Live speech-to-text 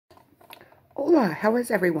Hola, how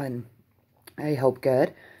is everyone? I hope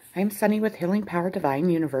good. I'm Sunny with Healing Power Divine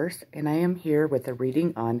Universe, and I am here with a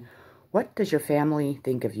reading on what does your family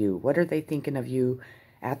think of you? What are they thinking of you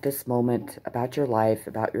at this moment, about your life,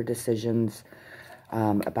 about your decisions,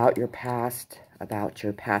 about your past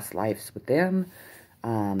lives with them?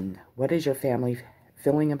 What is your family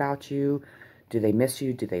feeling about you? Do they miss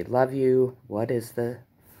you? Do they love you? What is the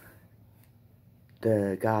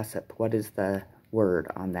gossip? What is the word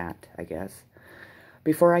on that, I guess?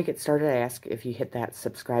 Before I get started, I ask if you hit that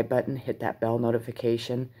subscribe button, hit that bell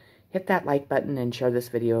notification, hit that like button, and share this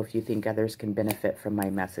video if you think others can benefit from my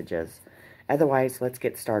messages. Otherwise, let's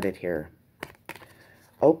get started here.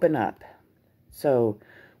 Open up. So,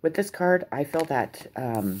 with this card, I feel that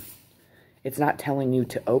it's not telling you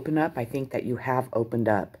to open up. I think that you have opened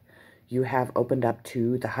up. You have opened up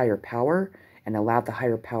to the higher power and allowed the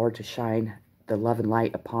higher power to shine the love and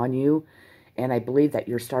light upon you. And I believe that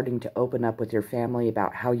you're starting to open up with your family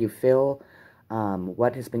about how you feel,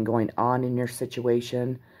 what has been going on in your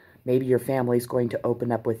situation. Maybe your family's going to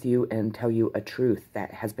open up with you and tell you a truth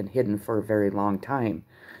that has been hidden for a very long time.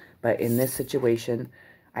 But in this situation,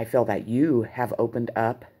 I feel that you have opened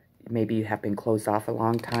up. Maybe you have been closed off a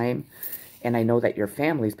long time. And I know that your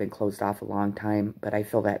family's been closed off a long time, but I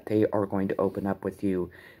feel that they are going to open up with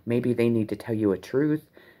you. Maybe they need to tell you a truth.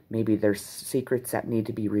 Maybe there's secrets that need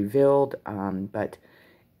to be revealed, but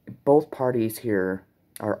both parties here,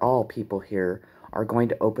 or all people here, are going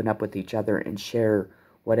to open up with each other and share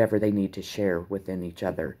whatever they need to share within each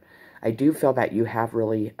other. I do feel that you have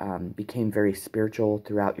really became very spiritual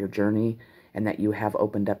throughout your journey, and that you have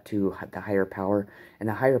opened up to the higher power, and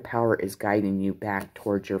the higher power is guiding you back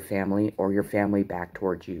towards your family, or your family back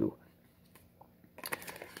towards you.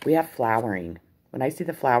 We have flowering. When I see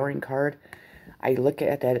the flowering card, I look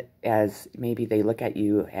at it as maybe they look at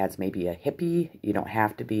you as maybe a hippie. You don't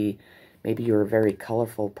have to be. Maybe you're a very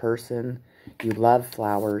colorful person. You love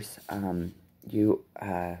flowers. You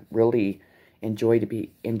really enjoy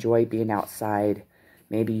being outside.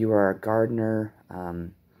 Maybe you are a gardener.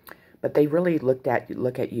 But they really look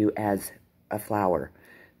at you as a flower.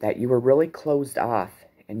 That you were really closed off,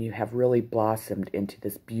 and you have really blossomed into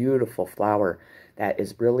this beautiful flower that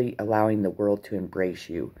is really allowing the world to embrace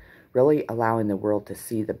you. Really allowing the world to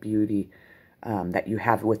see the beauty that you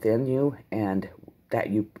have within you, and that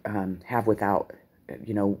you have without,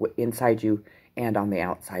 inside you and on the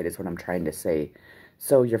outside is what I'm trying to say.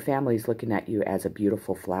 So your family's looking at you as a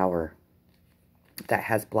beautiful flower that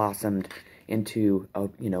has blossomed into,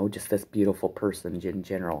 just this beautiful person in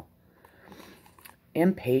general.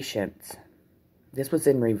 Impatience. This was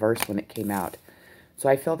in reverse when it came out. So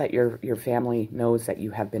I feel that your family knows that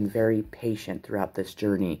you have been very patient throughout this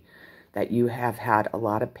journey, that you have had a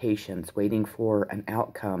lot of patience waiting for an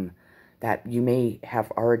outcome that you may have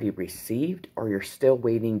already received, or you're still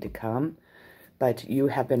waiting to come. But you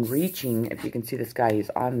have been reaching, if you can see this guy is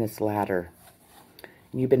on this ladder,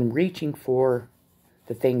 you've been reaching for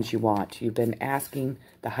the things you want. You've been asking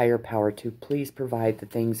the higher power to please provide the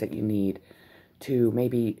things that you need to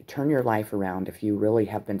maybe turn your life around if you really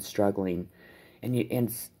have been struggling. And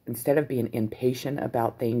instead of being impatient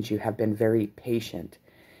about things, you have been very patient.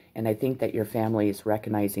 And I think that your family is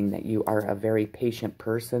recognizing that you are a very patient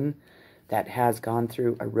person that has gone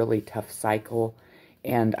through a really tough cycle.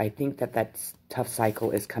 And I think that that tough cycle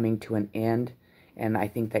is coming to an end. And I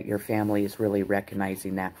think that your family is really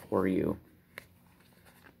recognizing that for you.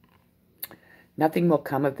 Nothing will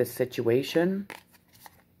come of this situation.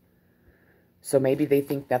 So maybe they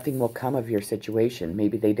think nothing will come of your situation.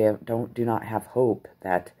 Maybe they do not have hope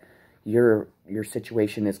that your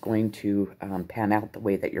situation is going to pan out the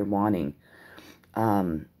way that you're wanting.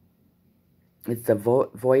 It's the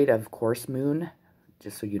void of course moon,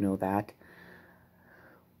 just so you know that.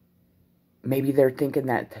 Maybe they're thinking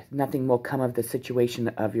that nothing will come of the situation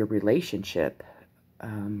of your relationship.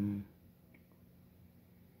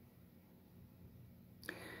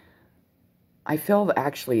 I feel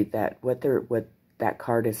actually that what that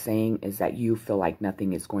card is saying is that you feel like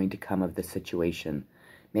nothing is going to come of the situation.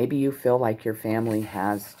 Maybe you feel like your family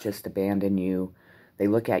has just abandoned you. They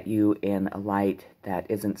look at you in a light that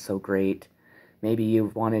isn't so great. Maybe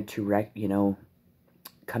you've wanted to,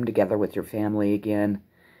 come together with your family again.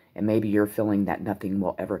 And maybe you're feeling that nothing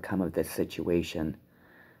will ever come of this situation.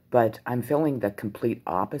 But I'm feeling the complete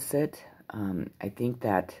opposite. I think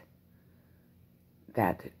that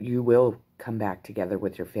you will come back together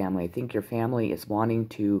with your family. I think your family is wanting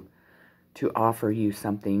to offer you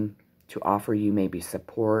something, to offer you maybe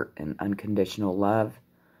support and unconditional love.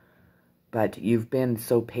 But you've been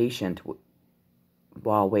so patient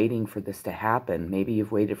while waiting for this to happen. Maybe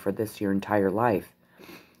you've waited for this your entire life.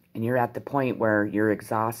 And you're at the point where you're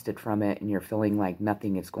exhausted from it and you're feeling like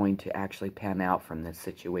nothing is going to actually pan out from this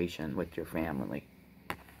situation with your family.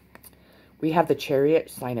 We have the Chariot,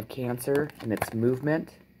 sign of Cancer, and its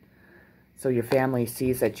movement. So your family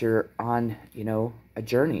sees that you're on, a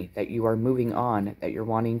journey, that you are moving on, that you're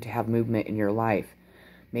wanting to have movement in your life.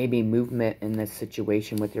 Maybe movement in this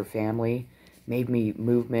situation with your family, maybe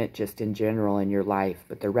movement just in general in your life.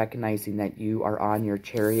 But they're recognizing that you are on your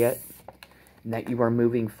chariot and that you are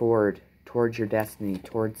moving forward towards your destiny,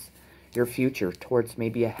 towards your future, towards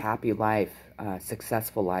maybe a happy life, a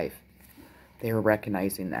successful life. They are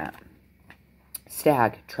recognizing that.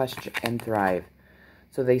 Stag, trust and thrive.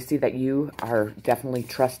 So they see that you are definitely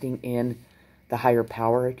trusting in the higher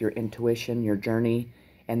power, your intuition, your journey,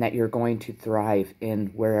 and that you're going to thrive in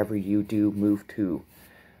wherever you do move to.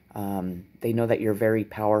 They know that you're a very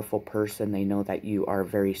powerful person. They know that you are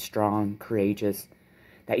very strong, courageous,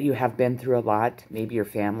 that you have been through a lot. Maybe your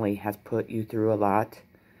family has put you through a lot.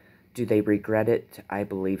 Do they regret it? I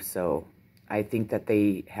believe so. I think that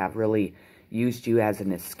they have really used you as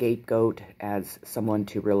an scapegoat, as someone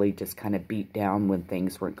to really just kind of beat down when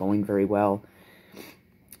things weren't going very well.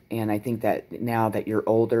 And I think that now that you're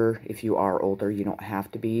older, if you are older, you don't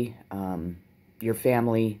have to be. Your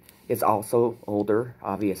family is also older,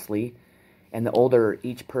 obviously. And the older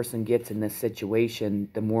each person gets in this situation,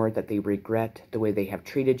 the more that they regret the way they have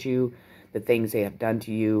treated you, the things they have done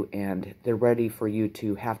to you, and they're ready for you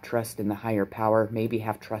to have trust in the higher power, maybe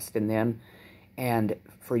have trust in them, and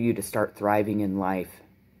for you to start thriving in life.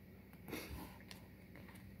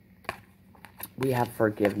 We have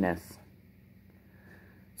forgiveness.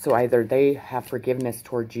 So either they have forgiveness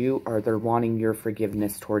towards you or they're wanting your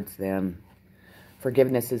forgiveness towards them.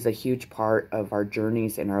 Forgiveness is a huge part of our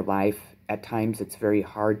journeys in our life. At times it's very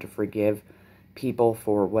hard to forgive people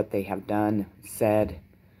for what they have done, said,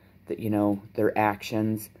 that, their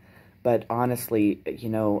actions. But honestly,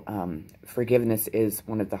 forgiveness is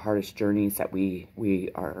one of the hardest journeys that we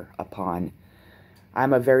are upon.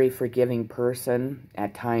 I'm a very forgiving person.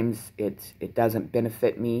 At times it doesn't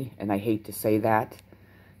benefit me, and I hate to say that,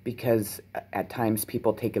 because at times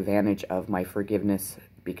people take advantage of my forgiveness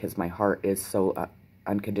because my heart is so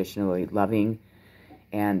unconditionally loving.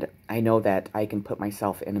 And I know that I can put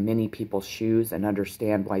myself in many people's shoes and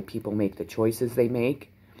understand why people make the choices they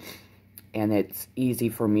make. And it's easy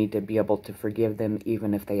for me to be able to forgive them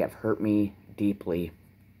even if they have hurt me deeply.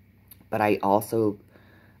 But I also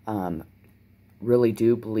really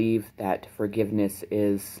do believe that forgiveness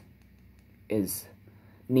is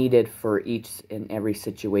needed for each and every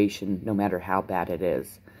situation, no matter how bad it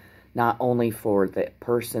is. Not only for the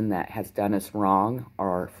person that has done us wrong,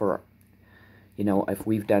 or for, if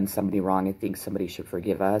we've done somebody wrong, I think somebody should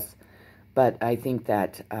forgive us. But I think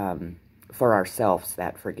that for ourselves,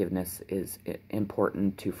 that forgiveness is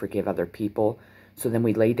important, to forgive other people. So then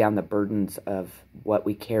we lay down the burdens of what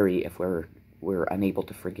we carry if we're unable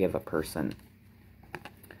to forgive a person.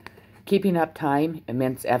 Keeping up time,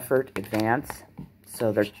 immense effort, advance.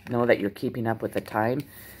 So know that you're keeping up with the time,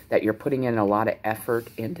 that you're putting in a lot of effort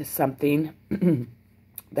into something,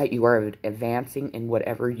 that you are advancing in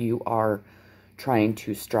whatever you are trying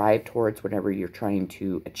to strive towards, whatever you're trying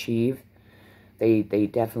to achieve. They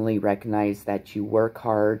definitely recognize that you work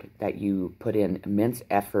hard, that you put in immense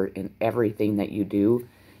effort in everything that you do,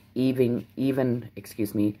 even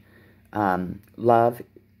love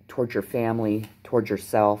towards your family, towards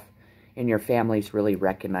yourself, and your family's really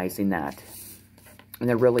recognizing that. And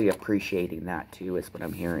they're really appreciating that too, is what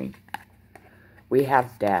I'm hearing. We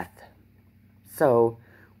have death. So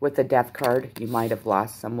with the death card, you might have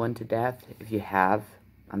lost someone to death. If you have,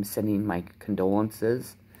 I'm sending my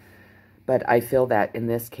condolences. But I feel that in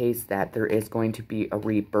this case that there is going to be a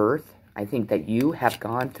rebirth. I think that you have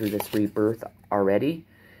gone through this rebirth already.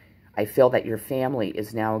 I feel that your family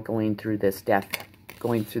is now going through this death,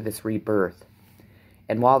 going through this rebirth.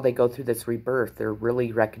 And while they go through this rebirth, they're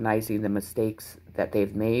really recognizing the mistakes that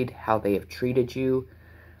they've made, how they have treated you,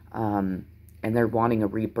 and they're wanting a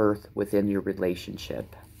rebirth within your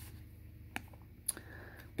relationship.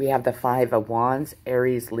 We have the Five of Wands,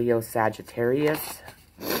 Aries, Leo, Sagittarius.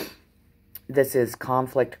 This is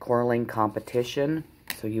conflict, quarreling, competition.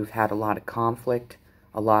 So you've had a lot of conflict,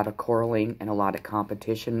 a lot of quarreling, and a lot of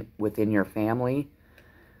competition within your family.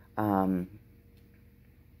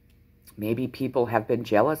 Maybe people have been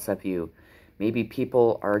jealous of you. Maybe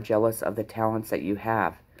people are jealous of the talents that you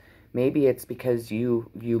have. Maybe it's because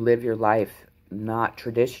you live your life not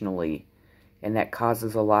traditionally, and that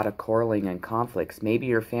causes a lot of quarreling and conflicts. Maybe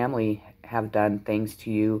your family have done things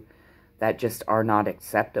to you that just are not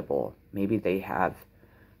acceptable. Maybe they have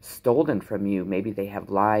stolen from you. Maybe they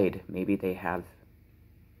have lied. Maybe they have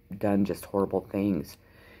done just horrible things.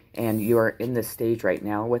 And you are in this stage right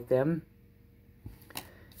now with them.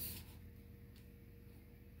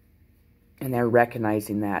 And they're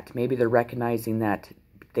recognizing that. Maybe they're recognizing that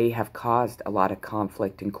they have caused a lot of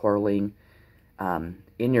conflict and quarreling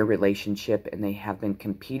in your relationship, and they have been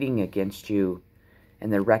competing against you,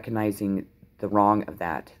 and they're recognizing the wrong of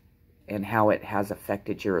that and how it has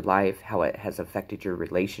affected your life, how it has affected your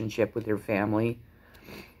relationship with your family.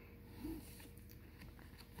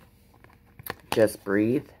 Just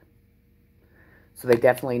breathe. So they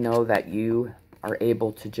definitely know that you are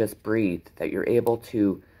able to just breathe, that you're able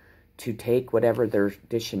to take whatever they're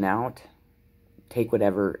dishing out, take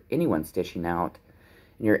whatever anyone's dishing out,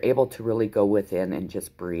 and you're able to really go within and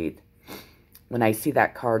just breathe. When I see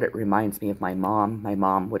that card, it reminds me of my mom. My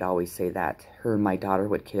mom would always say that. Her and my daughter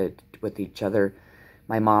would kid with each other.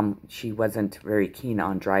 My mom, she wasn't very keen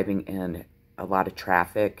on driving in a lot of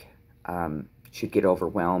traffic. She'd get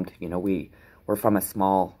overwhelmed. You know, we're from a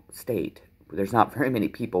small state. There's not very many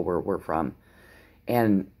people where we're from.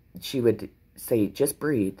 And she would say, just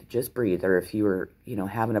breathe, just breathe. Or if you were, you know,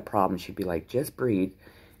 having a problem, she'd be like, just breathe.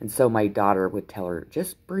 And so my daughter would tell her,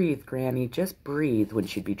 just breathe, Granny, just breathe, when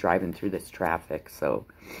she'd be driving through this traffic. So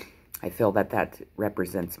I feel that that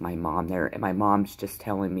represents my mom there. And my mom's just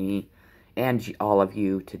telling me and all of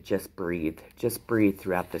you to just breathe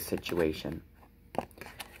throughout the situation.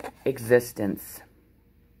 Existence.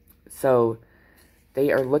 So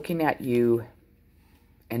they are looking at you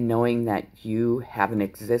and knowing that you have an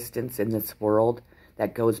existence in this world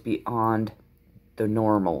that goes beyond the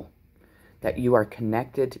normal, that you are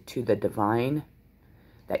connected to the divine,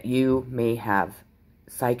 that you may have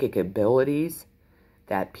psychic abilities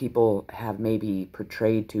that people have maybe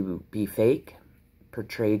portrayed to be fake,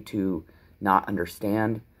 portrayed to not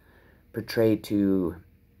understand, portrayed to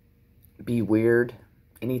be weird,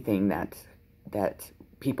 anything that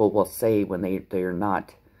people will say when they are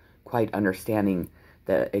not quite understanding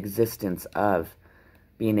the existence of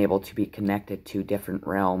being able to be connected to different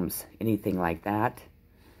realms, anything like that.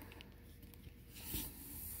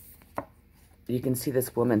 You can see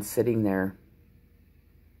this woman sitting there.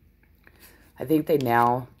 I think they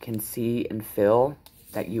now can see and feel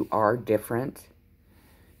that you are different.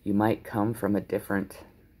 You might come from a different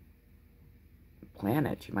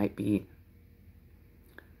planet. You might be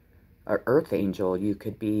an earth angel. You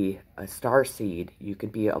could be a star seed. You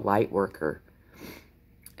could be a light worker.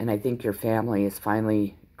 And I think your family is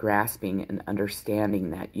finally grasping and understanding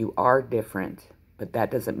that you are different, but that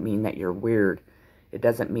doesn't mean that you're weird. It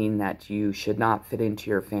doesn't mean that you should not fit into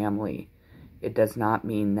your family. It does not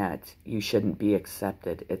mean that you shouldn't be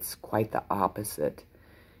accepted. It's quite the opposite.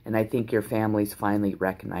 And I think your family's finally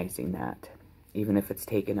recognizing that, even if it's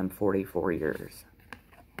taken them 44 years.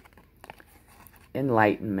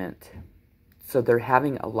 Enlightenment. So they're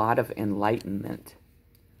having a lot of enlightenment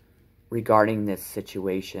regarding this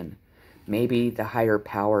situation. Maybe the higher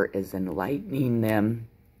power is enlightening them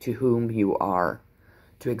to whom you are,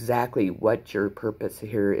 to exactly what your purpose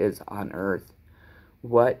here is on earth,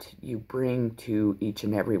 what you bring to each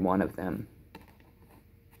and every one of them.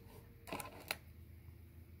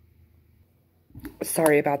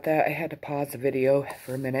 Sorry about that. I had to pause the video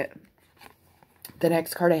for a minute. The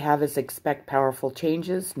next card I have is Expect Powerful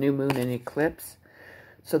Changes, New Moon and Eclipse.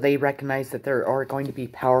 So they recognize that there are going to be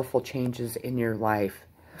powerful changes in your life.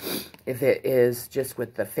 If it is just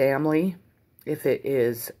with the family, if it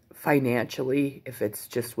is financially, if it's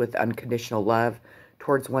just with unconditional love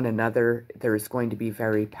towards one another, there's going to be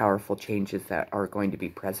very powerful changes that are going to be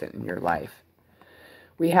present in your life.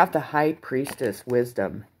 We have the High Priestess,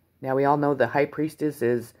 Wisdom. Now we all know the High Priestess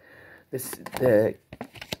is the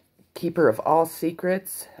keeper of all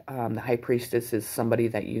secrets. The High Priestess is somebody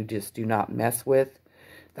that you just do not mess with.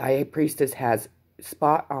 The High Priestess has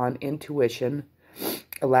spot-on intuition,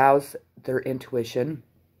 allows their intuition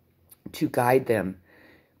to guide them.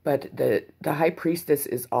 But the High Priestess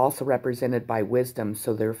is also represented by wisdom,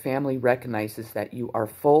 so their family recognizes that you are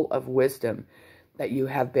full of wisdom, that you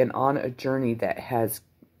have been on a journey that has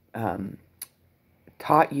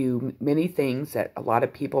taught you many things that a lot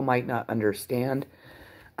of people might not understand,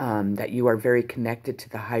 that you are very connected to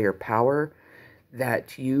the higher power,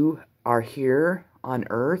 that you are here on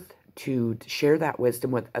earth to share that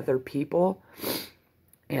wisdom with other people,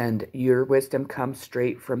 and your wisdom comes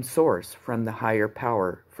straight from source, from the higher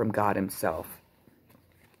power, from God himself.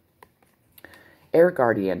 Air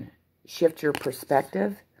Guardian, shift your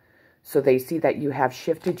perspective. So they see that you have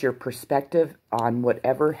shifted your perspective on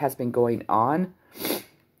whatever has been going on.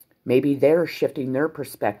 Maybe they're shifting their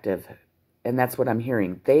perspective, and that's what I'm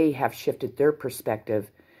hearing. They have shifted their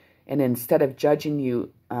perspective, and instead of judging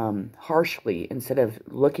you harshly, instead of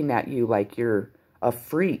looking at you like you're a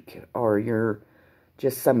freak or you're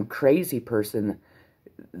just some crazy person.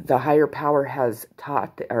 The higher power has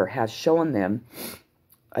taught or has shown them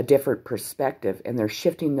a different perspective, and they're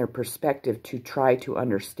shifting their perspective to try to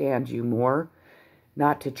understand you more.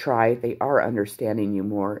 Not to try, they are understanding you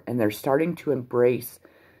more, and they're starting to embrace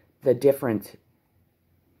the difference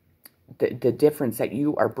that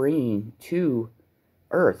you are bringing to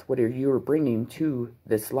Earth, what you are bringing to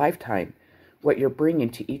this lifetime, what you're bringing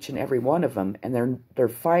to each and every one of them, and they're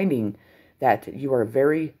finding that you are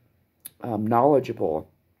very knowledgeable,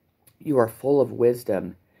 you are full of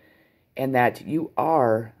wisdom, and that you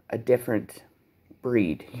are a different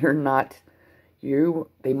breed. You're not,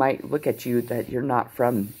 they might look at you that you're not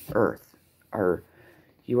from Earth, or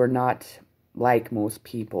you are not like most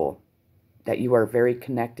people, that you are very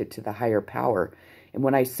connected to the higher power. And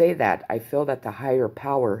when I say that, I feel that the higher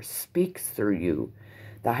power speaks through you.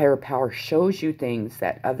 The higher power shows you things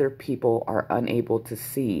that other people are unable to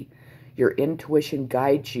see. Your intuition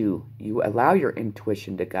guides you. You allow your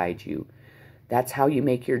intuition to guide you. That's how you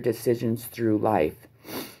make your decisions through life.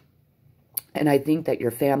 And I think that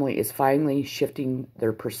your family is finally shifting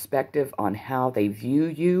their perspective on how they view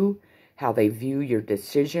you, how they view your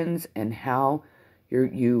decisions, and how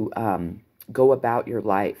you go about your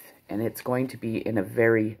life. And it's going to be in a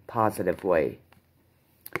very positive way.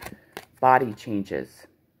 Body changes.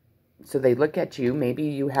 So they look at you, maybe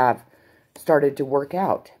you have started to work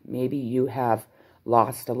out. Maybe you have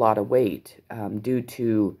lost a lot of weight due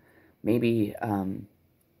to maybe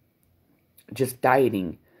just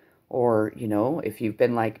dieting. Or, you know, if you've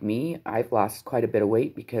been like me, I've lost quite a bit of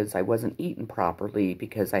weight because I wasn't eating properly,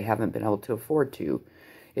 because I haven't been able to afford to.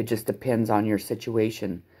 It just depends on your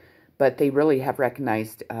situation. But they really have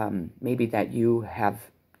recognized maybe that you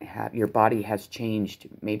your body has changed.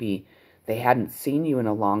 Maybe they hadn't seen you in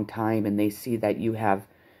a long time, and they see that you have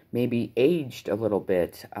maybe aged a little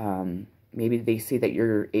bit. Maybe they see that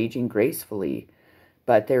you're aging gracefully,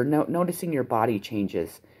 but they're noticing your body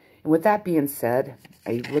changes. And with that being said,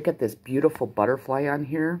 I look at this beautiful butterfly on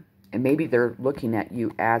here, and maybe they're looking at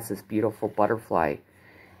you as this beautiful butterfly.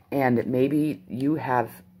 And maybe you have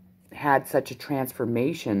had such a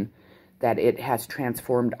transformation that it has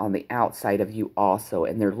transformed on the outside of you also,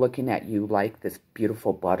 and they're looking at you like this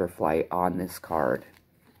beautiful butterfly on this card.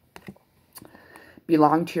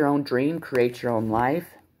 Belong to your own dream, create your own life.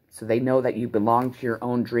 So they know that you belong to your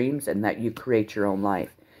own dreams and that you create your own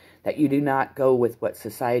life. That you do not go with what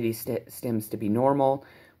society stems to be normal,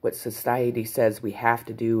 what society says we have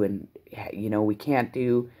to do and, you know, we can't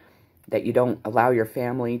do. That you don't allow your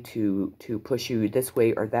family to push you this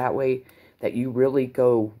way or that way. That you really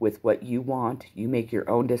go with what you want. You make your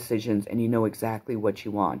own decisions and you know exactly what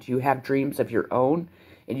you want. You have dreams of your own,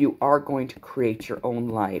 and you are going to create your own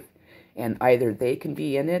life. And either they can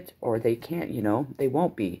be in it or they can't, you know, they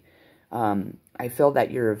won't be. I feel that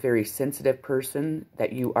you're a very sensitive person,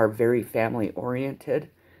 that you are very family-oriented,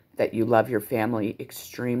 that you love your family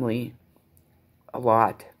extremely a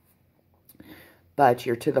lot. But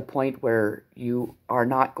you're to the point where you are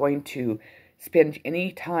not going to spend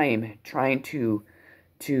any time trying to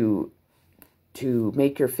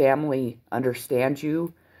make your family understand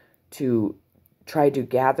you, to try to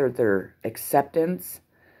gather their acceptance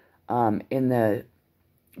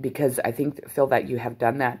because I feel that you have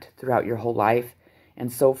done that throughout your whole life,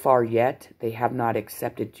 and so far yet they have not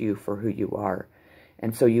accepted you for who you are.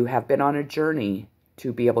 And so you have been on a journey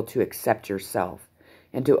to be able to accept yourself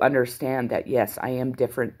and to understand that, yes, I am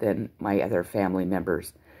different than my other family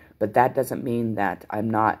members, but that doesn't mean that I'm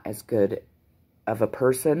not as good of a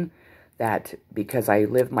person, that because I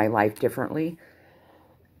live my life differently,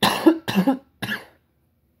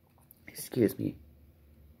 excuse me,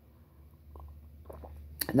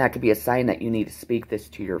 and that could be a sign that you need to speak this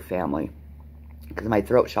to your family, because my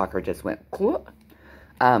throat chakra just went,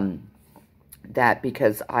 that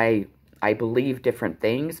because I believe different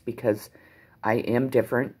things, because I am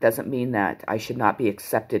different, doesn't mean that I should not be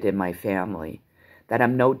accepted in my family, that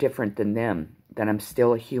I'm no different than them, that I'm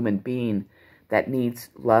still a human being that needs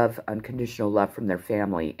love, unconditional love from their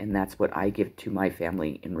family, and that's what I give to my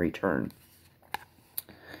family in return.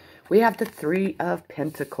 We have the Three of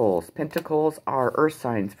Pentacles. Pentacles are earth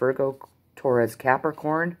signs, Virgo, Taurus,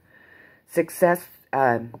 Capricorn. Success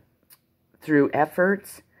through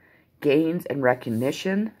efforts, gains, and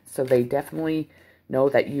recognition. So they definitely know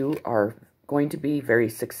that you are going to be very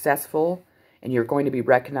successful, and you're going to be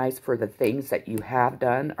recognized for the things that you have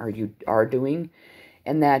done or you are doing,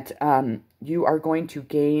 and that you are going to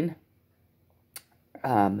gain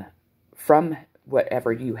from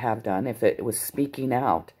whatever you have done. If it was speaking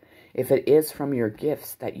out, if it is from your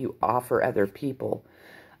gifts that you offer other people.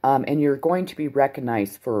 And you're going to be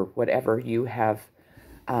recognized for whatever you have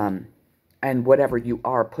and whatever you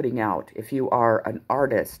are putting out. If you are an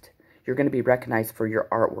artist, you're going to be recognized for your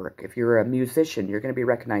artwork. If you're a musician, you're going to be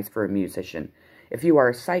recognized for a musician. If you are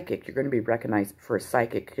a psychic, you're going to be recognized for a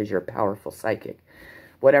psychic because you're a powerful psychic.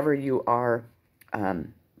 Whatever you are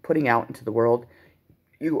putting out into the world,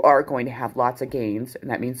 you are going to have lots of gains, and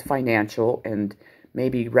that means financial and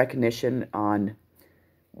maybe recognition on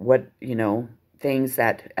what, things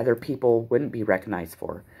that other people wouldn't be recognized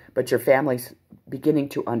for. But your family's beginning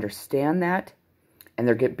to understand that, and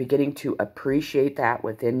they're beginning to appreciate that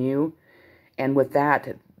within you. And with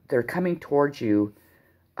that, they're coming towards you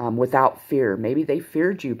without fear. Maybe they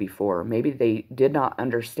feared you before. Maybe they did not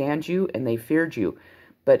understand you and they feared you.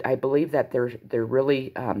 But I believe that they're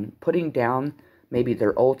really putting down maybe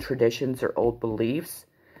their old traditions or old beliefs.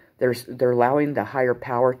 They're allowing the higher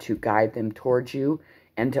power to guide them towards you,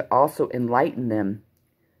 and to also enlighten them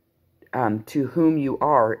to whom you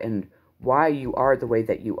are and why you are the way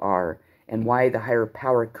that you are, and why the higher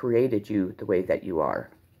power created you the way that you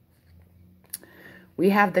are. We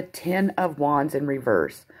have the Ten of Wands in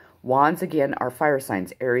reverse. Wands, again, are fire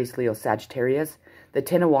signs: Aries, Leo, Sagittarius. The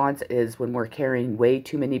Ten of Wands is when we're carrying way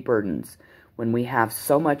too many burdens, when we have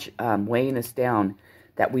so much weighing us down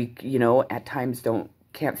that we, at times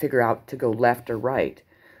can't figure out to go left or right.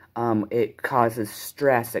 It causes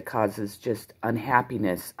stress. It causes just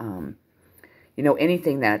unhappiness.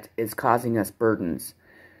 Anything that is causing us burdens.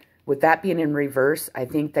 With that being in reverse, I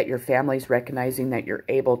think that your family's recognizing that you're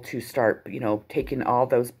able to start, taking all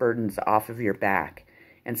those burdens off of your back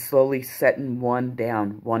and slowly setting one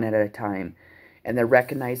down, one at a time. And they're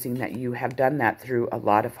recognizing that you have done that through a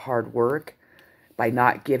lot of hard work by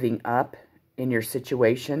not giving up in your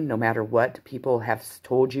situation, no matter what people have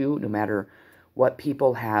told you, no matter what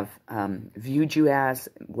people have viewed you as,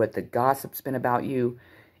 what the gossip's been about you,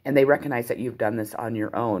 and they recognize that you've done this on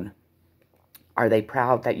your own. Are they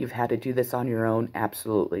proud that you've had to do this on your own?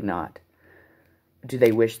 Absolutely not. Do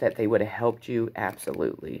they wish that they would have helped you?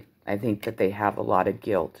 Absolutely. I think that they have a lot of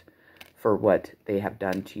guilt for what they have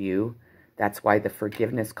done to you. That's why the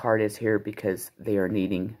forgiveness card is here, because they are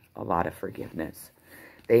needing a lot of forgiveness.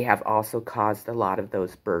 They have also caused a lot of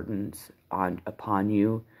those burdens upon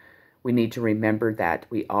you. We need to remember that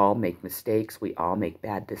we all make mistakes, we all make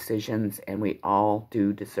bad decisions, and we all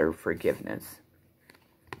do deserve forgiveness.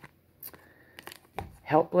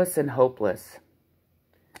 Helpless and hopeless.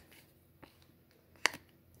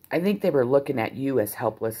 I think they were looking at you as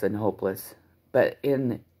helpless and hopeless, but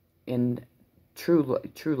in true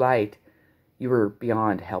light, you were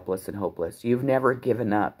beyond helpless and hopeless. You've never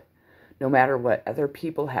given up. No matter what other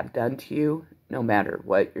people have done to you, no matter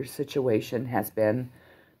what your situation has been,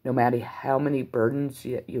 no matter how many burdens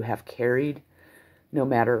you have carried, no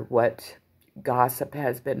matter what gossip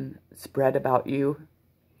has been spread about you,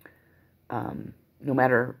 no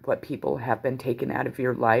matter what people have been taken out of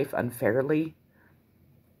your life unfairly,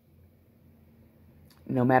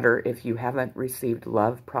 no matter if you haven't received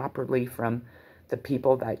love properly from the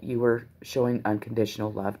people that you were showing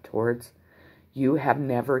unconditional love towards, you have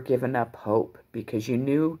never given up hope, because you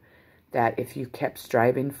knew that if you kept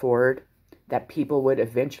striving forward, that people would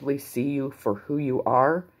eventually see you for who you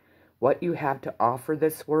are, what you have to offer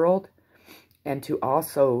this world, and to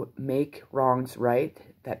also make wrongs right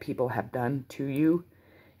that people have done to you,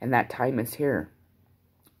 and that time is here.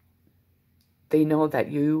 They know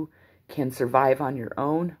that you can survive on your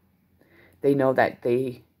own. They know that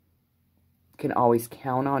they can always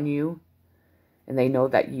count on you, and they know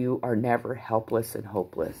that you are never helpless and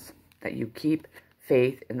hopeless, that you keep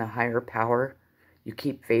faith in the higher power, you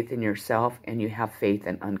keep faith in yourself, and you have faith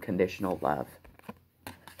in unconditional love.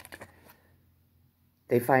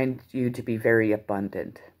 They find you to be very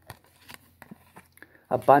abundant.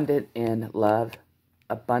 Abundant in love,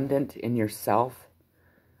 abundant in yourself,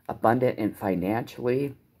 abundant in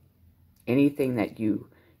financially. Anything that you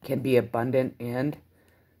can be abundant in,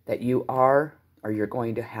 that you are, or you're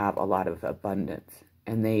going to have a lot of abundance.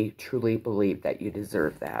 And they truly believe that you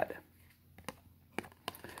deserve that.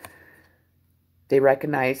 They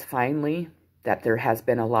recognize finally that there has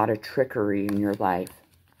been a lot of trickery in your life.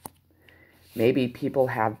 Maybe people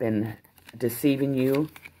have been deceiving you.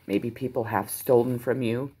 Maybe people have stolen from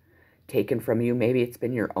you, taken from you. Maybe it's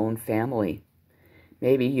been your own family.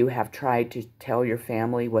 Maybe you have tried to tell your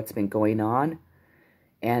family what's been going on,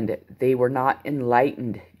 and they were not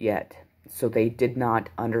enlightened yet, so they did not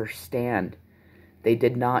understand. They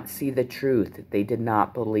did not see the truth. They did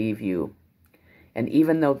not believe you. And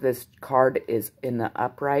even though this card is in the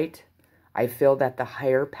upright, I feel that the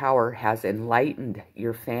higher power has enlightened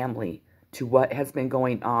your family to what has been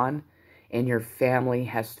going on, and your family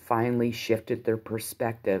has finally shifted their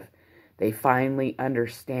perspective. They finally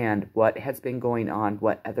understand what has been going on,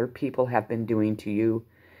 what other people have been doing to you,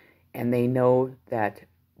 and they know that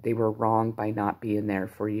they were wrong by not being there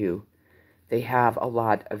for you. They have a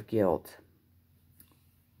lot of guilt.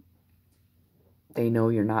 They know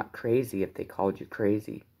you're not crazy if they called you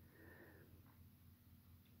crazy.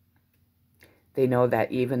 They know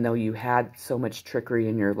that even though you had so much trickery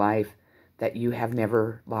in your life, that you have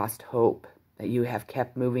never lost hope, that you have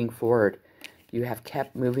kept moving forward. You have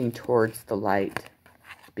kept moving towards the light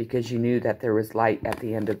because you knew that there was light at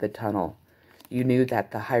the end of the tunnel. You knew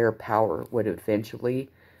that the higher power would eventually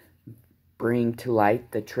bring to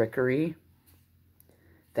light the trickery,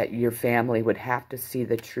 that your family would have to see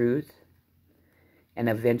the truth, and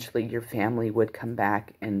eventually your family would come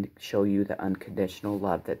back and show you the unconditional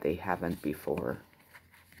love that they haven't before.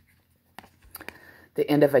 The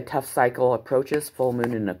end of a tough cycle approaches. Full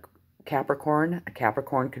moon in a Capricorn. A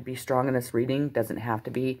Capricorn could be strong in this reading, doesn't have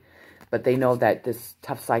to be, but they know that this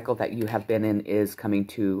tough cycle that you have been in is coming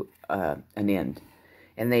to an end.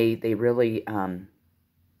 And they really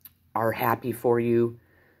are happy for you.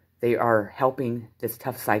 They are helping this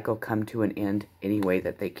tough cycle come to an end any way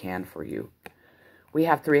that they can for you. We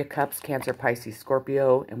have Three of Cups, Cancer, Pisces,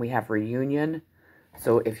 Scorpio, and we have reunion.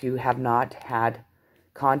 So if you have not had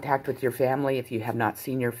contact with your family, if you have not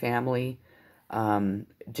seen your family,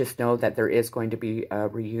 just know that there is going to be a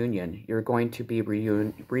reunion. You're going to be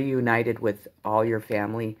reunited with all your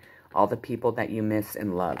family, all the people that you miss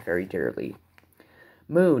and love very dearly.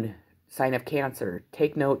 Moon, sign of Cancer.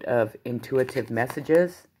 Take note of intuitive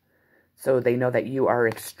messages. So they know that you are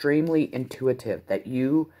extremely intuitive, that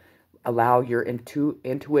you allow your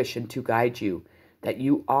intuition to guide you, that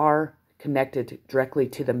you are connected directly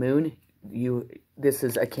to the moon. This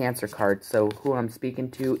is a Cancer card, so who I'm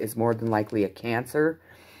speaking to is more than likely a Cancer,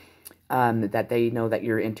 that they know that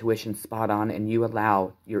your intuition's spot on, and you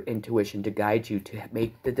allow your intuition to guide you to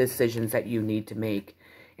make the decisions that you need to make.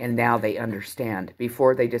 And now they understand.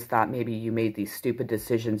 Before, they just thought maybe you made these stupid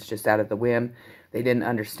decisions just out of the whim. They didn't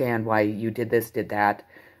understand why you did this, did that.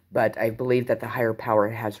 But I believe that the higher power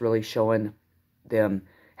has really shown them,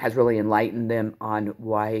 has really enlightened them on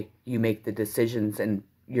why you make the decisions, and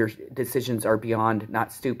your decisions are beyond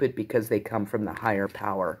not stupid because they come from the higher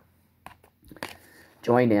power.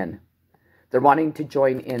 Join in. They're wanting to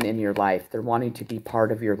join in your life. They're wanting to be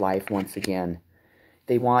part of your life once again.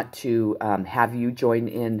 They want to have you join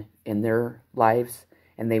in their lives,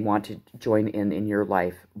 and they want to join in your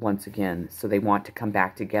life once again. So they want to come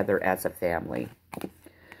back together as a family.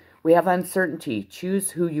 We have uncertainty.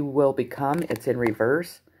 Choose who you will become. It's in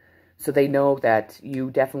reverse. So they know that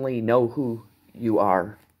you definitely know who you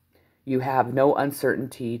are. You have no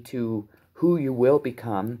uncertainty to who you will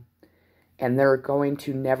become. And they're going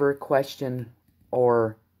to never question,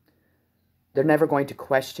 or they're never going to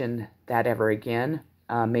question that ever again.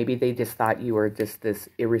 Maybe they just thought you were just this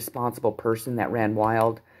irresponsible person that ran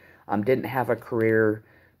wild, didn't have a career.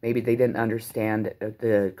 Maybe they didn't understand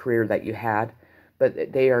the career that you had.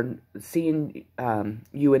 But they are seeing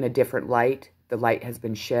you in a different light. The light has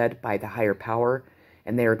been shed by the higher power,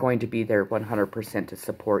 and they are going to be there 100% to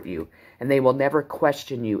support you. And they will never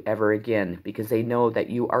question you ever again, because they know that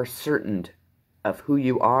you are certain of who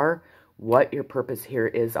you are, what your purpose here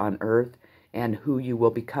is on earth, and who you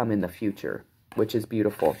will become in the future, which is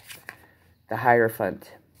beautiful. The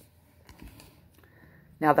Hierophant.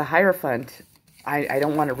 Now, the Hierophant, I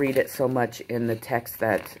don't want to read it so much in the text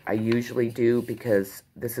that I usually do, because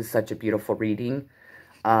this is such a beautiful reading.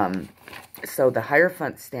 So the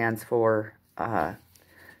Hierophant stands for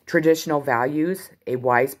traditional values. A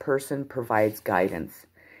wise person provides guidance,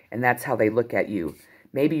 and that's how they look at you.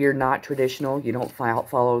 Maybe you're not traditional, you don't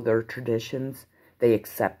follow their traditions. They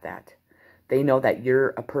accept that. They know that you're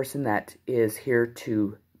a person that is here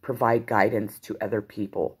to provide guidance to other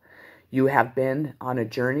people. You have been on a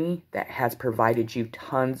journey that has provided you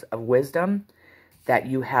tons of wisdom that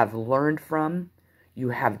you have learned from, you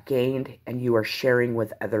have gained, and you are sharing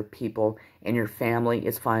with other people, and your family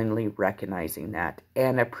is finally recognizing that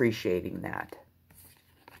and appreciating that.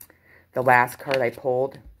 The last card I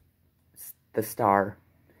pulled, the Star.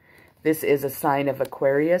 This is a sign of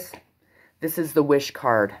Aquarius. This is the wish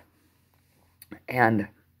card. And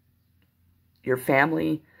your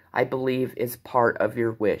family, I believe, is part of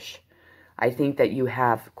your wish. I think that you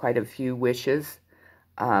have quite a few wishes,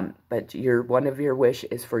 but one of your wish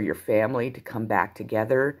is for your family to come back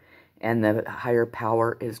together, and the higher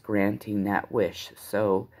power is granting that wish.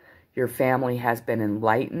 So your family has been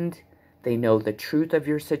enlightened. They know the truth of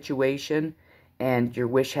your situation, and your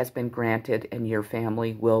wish has been granted, and your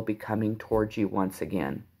family will be coming towards you once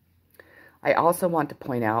again. I also want to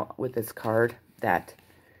point out with this card that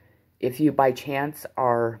if you by chance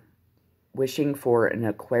are wishing for an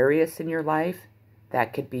Aquarius in your life,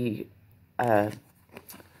 that could be a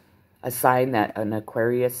sign that an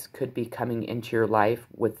Aquarius could be coming into your life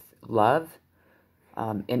with love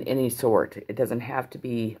in any sort. It doesn't have to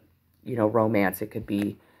be, romance. It could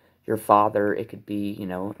be your father. It could be,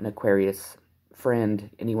 an Aquarius friend,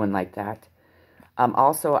 anyone like that.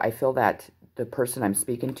 Also, I feel that the person I'm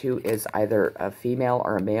speaking to is either a female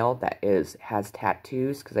or a male that has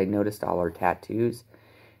tattoos, because I noticed all her tattoos.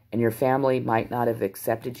 And your family might not have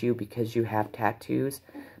accepted you because you have tattoos,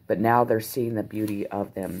 but now they're seeing the beauty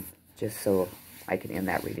of them, just so I can end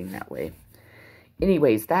that reading that way.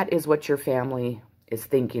 Anyways, that is what your family is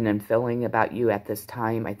thinking and feeling about you at this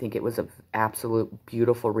time. I think it was an absolute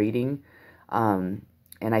beautiful reading, and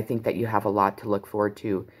I think that you have a lot to look forward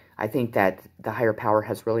to. I think that the higher power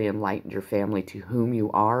has really enlightened your family to whom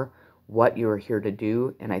you are, what you are here to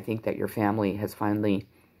do, and I think that your family has finally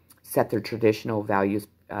set their traditional values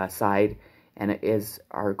aside and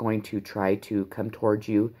are going to try to come towards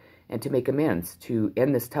you and to make amends, to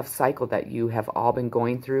end this tough cycle that you have all been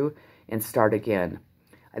going through and start again.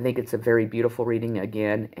 I think it's a very beautiful reading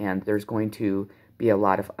again, and there's going to be a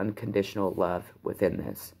lot of unconditional love within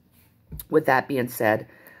this. With that being said,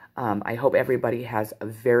 I hope everybody has a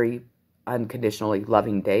very unconditionally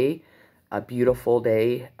loving day, a beautiful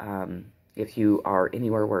day. If you are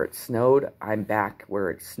anywhere where it snowed, I'm back where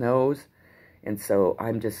it snows, and so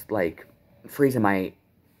I'm just like freezing my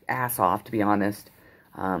ass off, to be honest.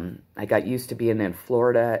 I got used to being in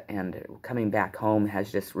Florida, and coming back home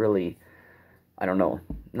has just really, I don't know,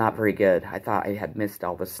 not very good. I thought I had missed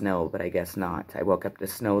all the snow, but I guess not. I woke up to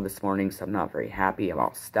snow this morning, so I'm not very happy. I'm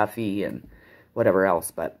all stuffy and whatever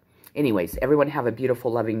else. But anyways, everyone have a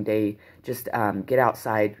beautiful, loving day. Just get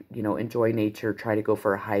outside, enjoy nature. Try to go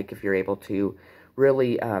for a hike if you're able to.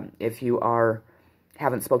 Really, if you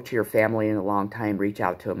haven't spoke to your family in a long time, reach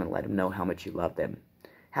out to them and let them know how much you love them.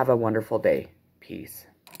 Have a wonderful day. Peace.